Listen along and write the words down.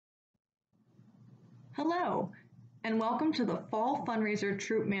Hello, and welcome to the Fall Fundraiser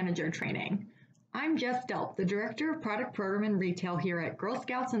Troop Manager Training. I'm Jess Delp, the Director of Product Program and Retail here at Girl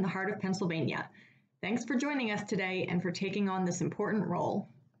Scouts in the heart of Pennsylvania. Thanks for joining us today and for taking on this important role.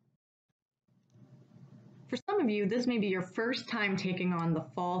 For some of you, this may be your first time taking on the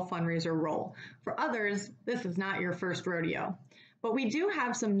Fall Fundraiser role. For others, this is not your first rodeo. But we do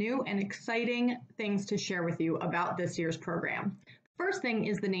have some new and exciting things to share with you about this year's program. First thing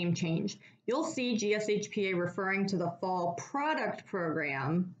is the name change. You'll see GSHPA referring to the Fall Product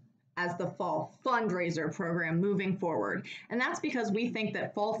Program as the Fall Fundraiser Program moving forward. And that's because we think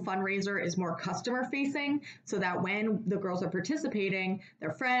that Fall Fundraiser is more customer facing so that when the girls are participating,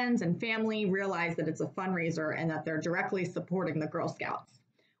 their friends and family realize that it's a fundraiser and that they're directly supporting the Girl Scouts.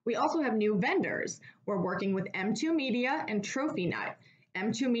 We also have new vendors. We're working with M2 Media and Trophy Nut.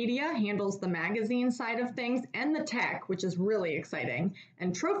 M2 Media handles the magazine side of things and the tech, which is really exciting.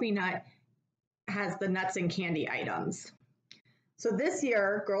 And Trophy Nut has the nuts and candy items. So this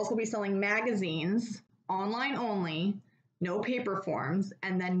year, girls will be selling magazines, online only, no paper forms,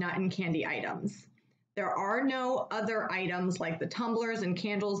 and then nut and candy items. There are no other items like the tumblers and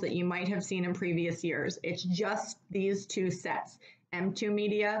candles that you might have seen in previous years. It's just these two sets. M2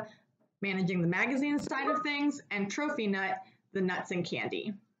 Media managing the magazine side of things, and Trophy Nut, the nuts and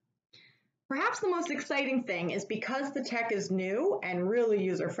candy. Perhaps the most exciting thing is because the tech is new and really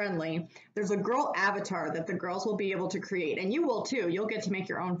user-friendly, there's a girl avatar that the girls will be able to create, and you will too. You'll get to make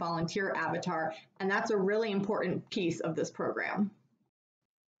your own volunteer avatar, and that's a really important piece of this program.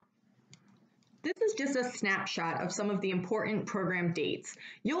 This is just a snapshot of some of the important program dates.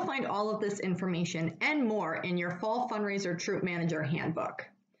 You'll find all of this information and more in your Fall Fundraiser Troop Manager Handbook.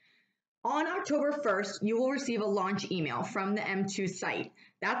 On October 1st, you will receive a launch email from the M2 site.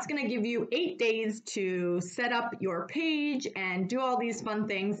 That's going to give you 8 days to set up your page and do all these fun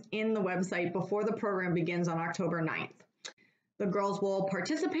things in the website before the program begins on October 9th. The girls will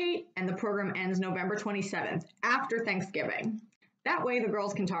participate and the program ends November 27th after Thanksgiving. That way the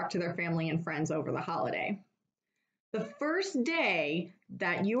girls can talk to their family and friends over the holiday. The first day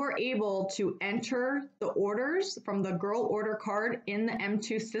that you are able to enter the orders from the girl order card in the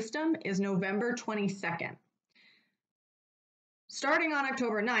M2 system is November 22nd. Starting on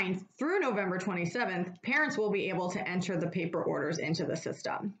October 9th through November 27th, parents will be able to enter the paper orders into the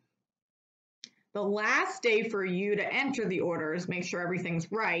system. The last day for you to enter the orders, make sure everything's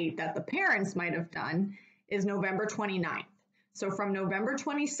right, that the parents might have done, is November 29th. So from November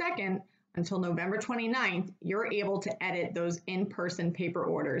 22nd until November 29th, you're able to edit those in-person paper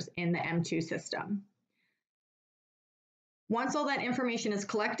orders in the M2 system. Once all that information is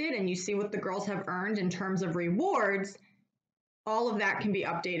collected and you see what the girls have earned in terms of rewards, all of that can be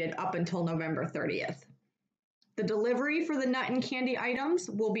updated up until November 30th. The delivery for the nut and candy items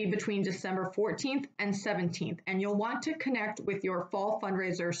will be between December 14th and 17th, and you'll want to connect with your Fall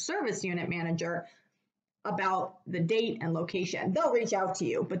Fundraiser Service Unit Manager about the date and location. They'll reach out to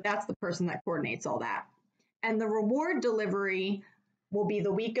you, but that's the person that coordinates all that. And the reward delivery will be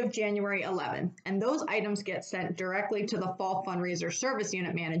the week of January 11th, and those items get sent directly to the Fall Fundraiser Service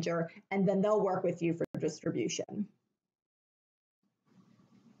Unit Manager, and then they'll work with you for distribution.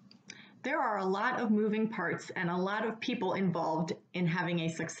 There are a lot of moving parts and a lot of people involved in having a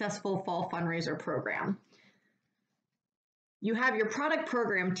successful Fall Fundraiser program. You have your product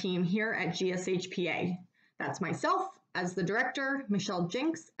program team here at GSHPA. That's myself as the director, Michelle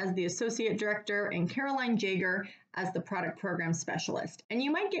Jinks as the associate director, and Caroline Jager as the product program specialist. And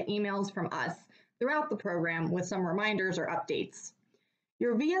you might get emails from us throughout the program with some reminders or updates.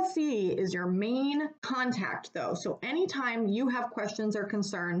 Your VSC is your main contact though, so anytime you have questions or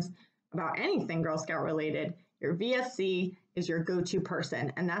concerns about anything Girl Scout related, your VSC is your go-to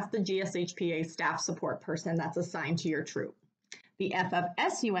person, and that's the GSHPA staff support person that's assigned to your troop. The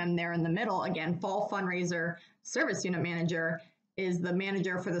FFSUM there in the middle, again, Fall Fundraiser Service Unit Manager, is the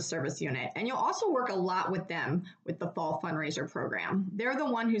manager for the service unit. And you'll also work a lot with them with the Fall Fundraiser program. They're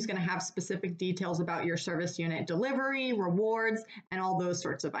the one who's going to have specific details about your service unit delivery, rewards, and all those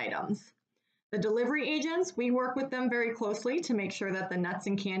sorts of items. The delivery agents, we work with them very closely to make sure that the nuts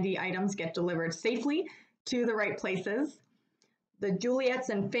and candy items get delivered safely to the right places. The Juliets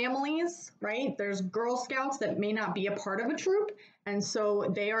and families, right? There's Girl Scouts that may not be a part of a troop, and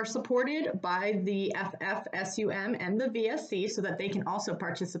so they are supported by the FFSUM and the VSC so that they can also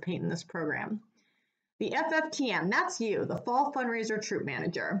participate in this program. The FFTM, that's you, the Fall Fundraiser Troop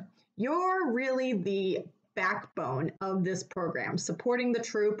Manager. You're really the backbone of this program, supporting the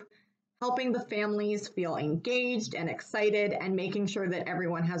troop, helping the families feel engaged and excited, and making sure that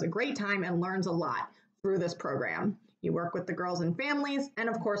everyone has a great time and learns a lot through this program. You work with the girls and families, and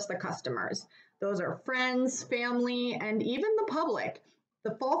of course the customers. Those are friends, family, and even the public.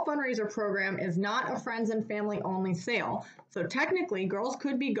 The Fall Fundraiser program is not a friends and family only sale. So technically, girls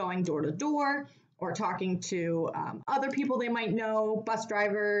could be going door to door or talking to other people they might know, bus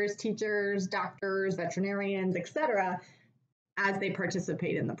drivers, teachers, doctors, veterinarians, etc., as they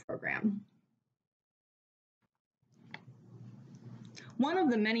participate in the program. One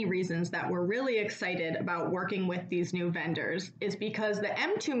of the many reasons that we're really excited about working with these new vendors is because the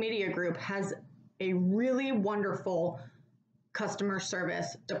M2 Media Group has a really wonderful customer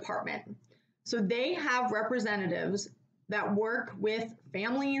service department. So they have representatives that work with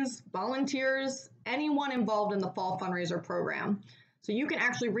families, volunteers, anyone involved in the Fall Fundraiser program. So you can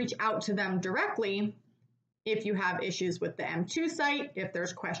actually reach out to them directly if you have issues with the M2 site, if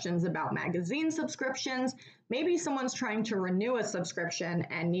there's questions about magazine subscriptions, maybe someone's trying to renew a subscription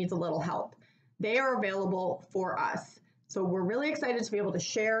and needs a little help. They are available for us. So we're really excited to be able to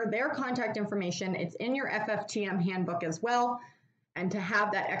share their contact information. It's in your FFTM handbook as well, and to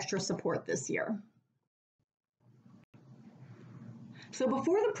have that extra support this year. So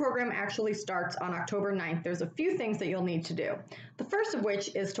before the program actually starts on October 9th, there's a few things that you'll need to do. The first of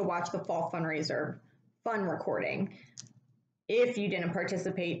which is to watch the Fall Fundraiser fun recording if you didn't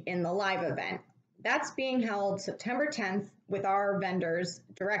participate in the live event. That's being held September 10th with our vendors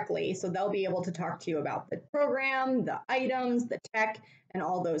directly, so they'll be able to talk to you about the program, the items, the tech, and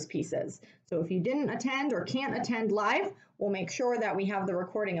all those pieces. So if you didn't attend or can't attend live, we'll make sure that we have the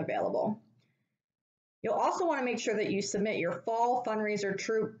recording available. You'll also want to make sure that you submit your Fall Fundraiser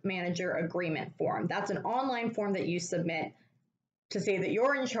Troop Manager Agreement form. That's an online form that you submit to say that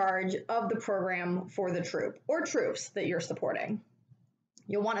you're in charge of the program for the troop or troops that you're supporting.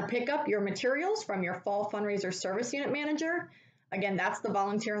 You'll want to pick up your materials from your Fall Fundraiser Service Unit Manager. Again, that's the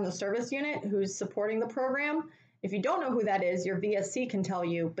volunteer in the service unit who's supporting the program. If you don't know who that is, your VSC can tell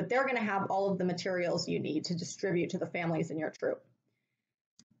you, but they're going to have all of the materials you need to distribute to the families in your troop.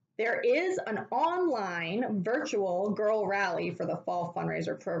 There is an online virtual girl rally for the Fall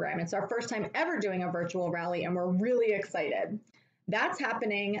Fundraiser program. It's our first time ever doing a virtual rally, and we're really excited. That's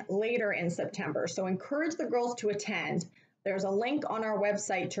happening later in September, so encourage the girls to attend. There's a link on our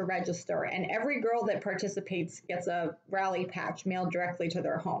website to register, and every girl that participates gets a rally patch mailed directly to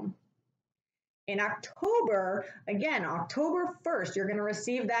their home. In October, again, October 1st, you're going to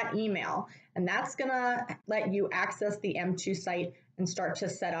receive that email, and that's going to let you access the M2 site and start to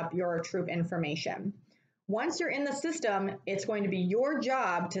set up your troop information. Once you're in the system, it's going to be your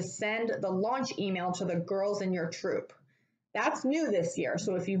job to send the launch email to the girls in your troop. That's new this year,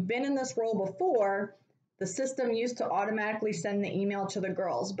 so if you've been in this role before, the system used to automatically send the email to the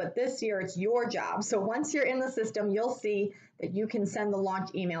girls, but this year it's your job. So once you're in the system, you'll see that you can send the launch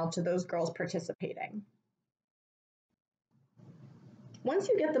email to those girls participating. Once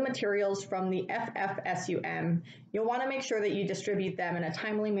you get the materials from the FFSUM, you'll want to make sure that you distribute them in a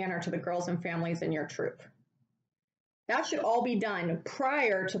timely manner to the girls and families in your troop. That should all be done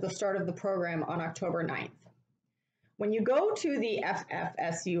prior to the start of the program on October 9th. When you go to the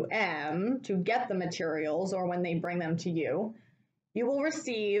FFSUM to get the materials, or when they bring them to you, you will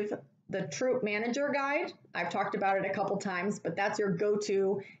receive the Troop Manager Guide. I've talked about it a couple times, but that's your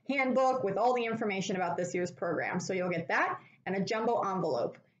go-to handbook with all the information about this year's program. So you'll get that and a jumbo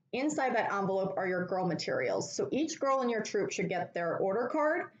envelope. Inside that envelope are your girl materials. So each girl in your troop should get their order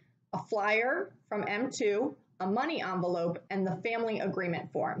card, a flyer from M2, a money envelope, and the family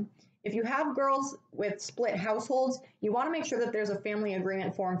agreement form. If you have girls with split households, you want to make sure that there's a family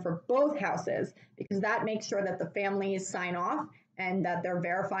agreement form for both houses, because that makes sure that the families sign off and that they're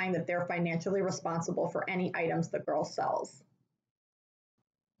verifying that they're financially responsible for any items the girl sells.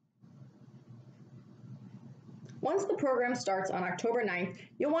 Once the program starts on October 9th,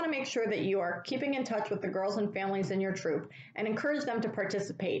 you'll want to make sure that you are keeping in touch with the girls and families in your troop and encourage them to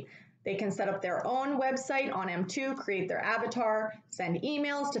participate. They can set up their own website on M2, create their avatar, send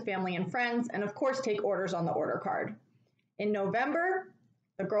emails to family and friends, and of course take orders on the order card. In November,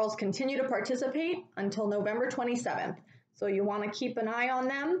 the girls continue to participate until November 27th. So you want to keep an eye on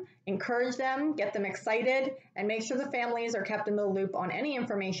them, encourage them, get them excited, and make sure the families are kept in the loop on any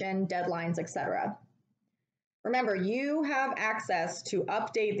information, deadlines, etc. Remember, you have access to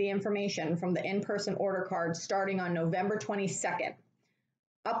update the information from the in-person order card starting on November 22nd.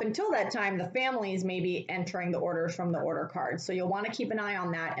 Up until that time, the families may be entering the orders from the order card. So you'll want to keep an eye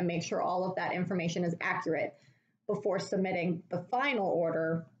on that and make sure all of that information is accurate before submitting the final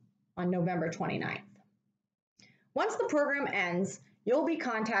order on November 29th. Once the program ends, you'll be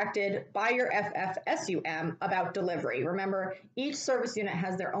contacted by your FFSUM about delivery. Remember, each service unit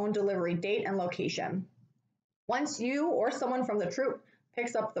has their own delivery date and location. Once you or someone from the troop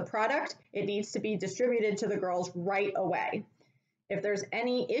picks up the product, it needs to be distributed to the girls right away. If there's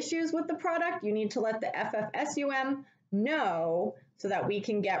any issues with the product, you need to let the FFSUM know so that we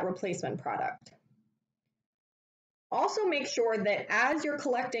can get replacement product. Also make sure that as you're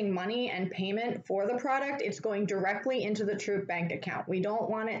collecting money and payment for the product, it's going directly into the troop bank account. We don't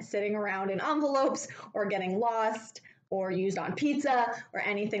want it sitting around in envelopes or getting lost or used on pizza or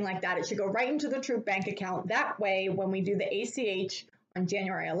anything like that. It should go right into the troop bank account. That way, when we do the ACH on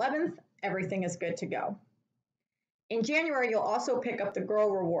January 11th, everything is good to go. In January, you'll also pick up the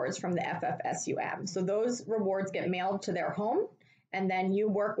girl rewards from the FFSUM. So those rewards get mailed to their home, and then you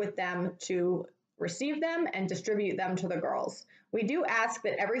work with them to receive them and distribute them to the girls. We do ask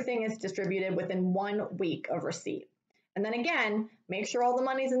that everything is distributed within 1 week of receipt. And then again, make sure all the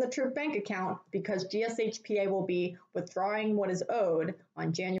money's in the troop bank account because GSHPA will be withdrawing what is owed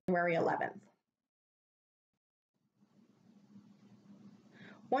on January 11th.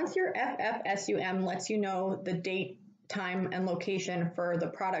 Once your FFSUM lets you know the date, time, and location for the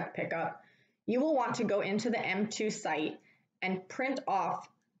product pickup, you will want to go into the M2 site and print off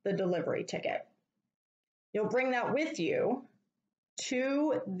the delivery ticket. You'll bring that with you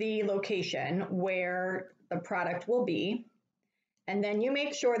to the location where the product will be, and then you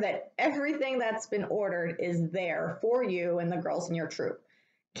make sure that everything that's been ordered is there for you and the girls in your troop.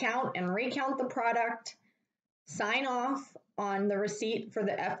 Count and recount the product, sign off on the receipt for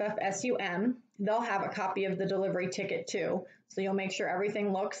the FFSUM. They'll have a copy of the delivery ticket too. So you'll make sure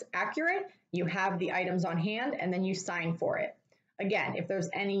everything looks accurate, you have the items on hand, and then you sign for it. Again, if there's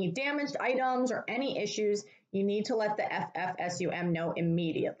any damaged items or any issues, you need to let the FFSUM know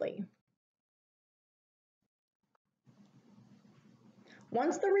immediately.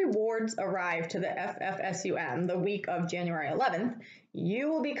 Once the rewards arrive to the FFSUM the week of January 11th, you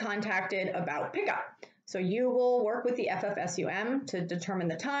will be contacted about pickup. So you will work with the FFSUM to determine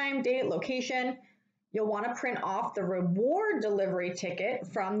the time, date, location. You'll want to print off the reward delivery ticket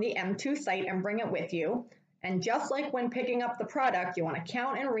from the M2 site and bring it with you. And just like when picking up the product, you want to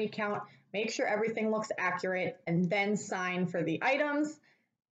count and recount, make sure everything looks accurate, and then sign for the items.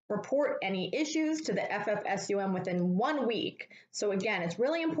 Report any issues to the FFSUM within 1 week. So again, it's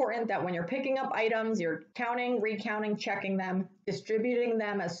really important that when you're picking up items, you're counting, recounting, checking them, distributing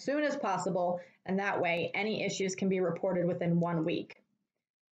them as soon as possible, and that way any issues can be reported within 1 week.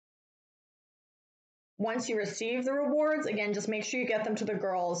 Once you receive the rewards, again, just make sure you get them to the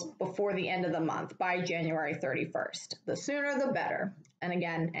girls before the end of the month, by January 31st. The sooner the better. And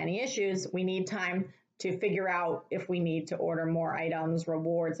again, any issues, we need time to figure out if we need to order more items,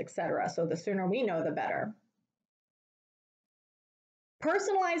 rewards, etc. So the sooner we know, the better.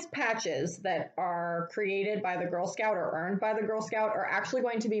 Personalized patches that are created by the Girl Scout or earned by the Girl Scout are actually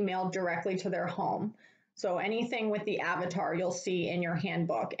going to be mailed directly to their home. So anything with the avatar you'll see in your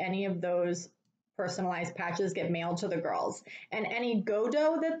handbook, any of those personalized patches get mailed to the girls. And any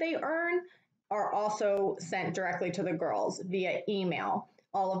GoDo that they earn are also sent directly to the girls via email.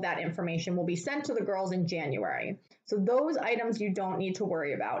 All of that information will be sent to the girls in January. So those items you don't need to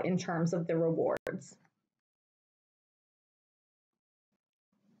worry about in terms of the rewards.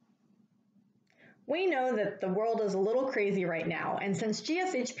 We know that the world is a little crazy right now, and since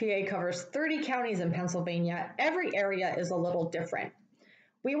GSHPA covers 30 counties in Pennsylvania, every area is a little different.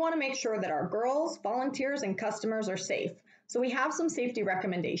 We want to make sure that our girls, volunteers, and customers are safe, so we have some safety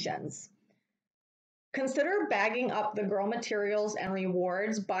recommendations. Consider bagging up the girl materials and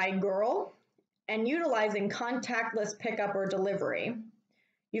rewards by girl and utilizing contactless pickup or delivery.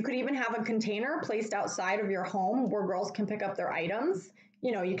 You could even have a container placed outside of your home where girls can pick up their items.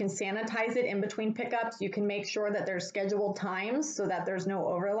 You know, you can sanitize it in between pickups. You can make sure that there's scheduled times so that there's no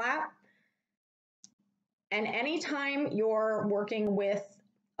overlap. And anytime you're working with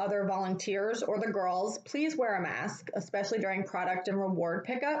other volunteers or the girls, please wear a mask, especially during product and reward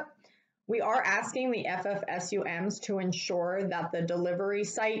pickup. We are asking the FFSUMs to ensure that the delivery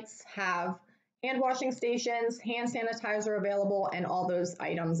sites have hand washing stations, hand sanitizer available, and all those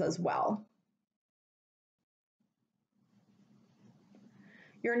items as well.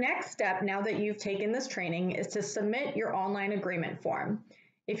 Your next step, now that you've taken this training, is to submit your online agreement form.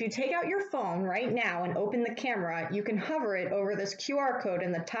 If you take out your phone right now and open the camera, you can hover it over this QR code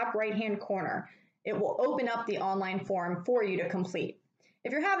in the top right-hand corner. It will open up the online form for you to complete.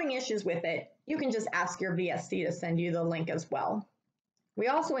 If you're having issues with it, you can just ask your VSC to send you the link as well. We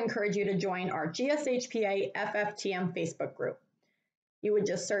also encourage you to join our GSHPA FFTM Facebook group. You would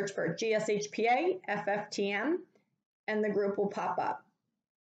just search for GSHPA FFTM and the group will pop up.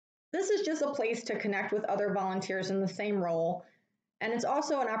 This is just a place to connect with other volunteers in the same role And it's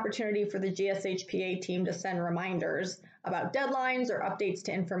also an opportunity for the GSHPA team to send reminders about deadlines or updates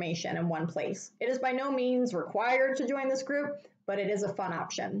to information in one place. It is by no means required to join this group, but it is a fun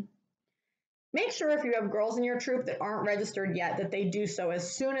option. Make sure if you have girls in your troop that aren't registered yet that they do so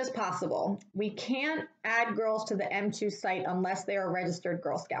as soon as possible. We can't add girls to the M2 site unless they are registered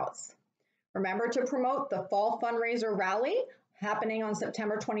Girl Scouts. Remember to promote the Fall Fundraiser Rally happening on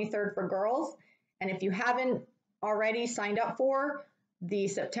September 23rd for girls. And if you haven't already signed up for the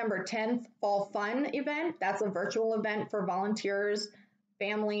September 10th Fall Fun event, that's a virtual event for volunteers,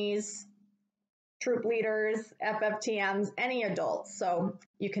 families, troop leaders, FFTMs, any adults. So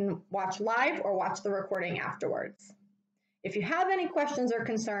you can watch live or watch the recording afterwards. If you have any questions or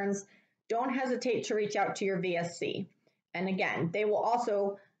concerns, don't hesitate to reach out to your VSC. And again, they will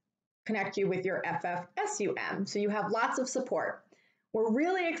also connect you with your FFSUM, so you have lots of support. We're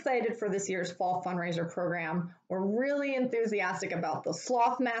really excited for this year's Fall Fundraiser program. We're really enthusiastic about the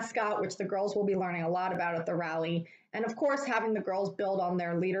sloth mascot, which the girls will be learning a lot about at the rally, and of course, having the girls build on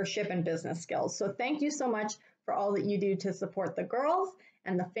their leadership and business skills. So thank you so much for all that you do to support the girls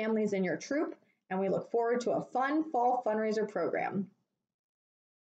and the families in your troop, and we look forward to a fun Fall Fundraiser program.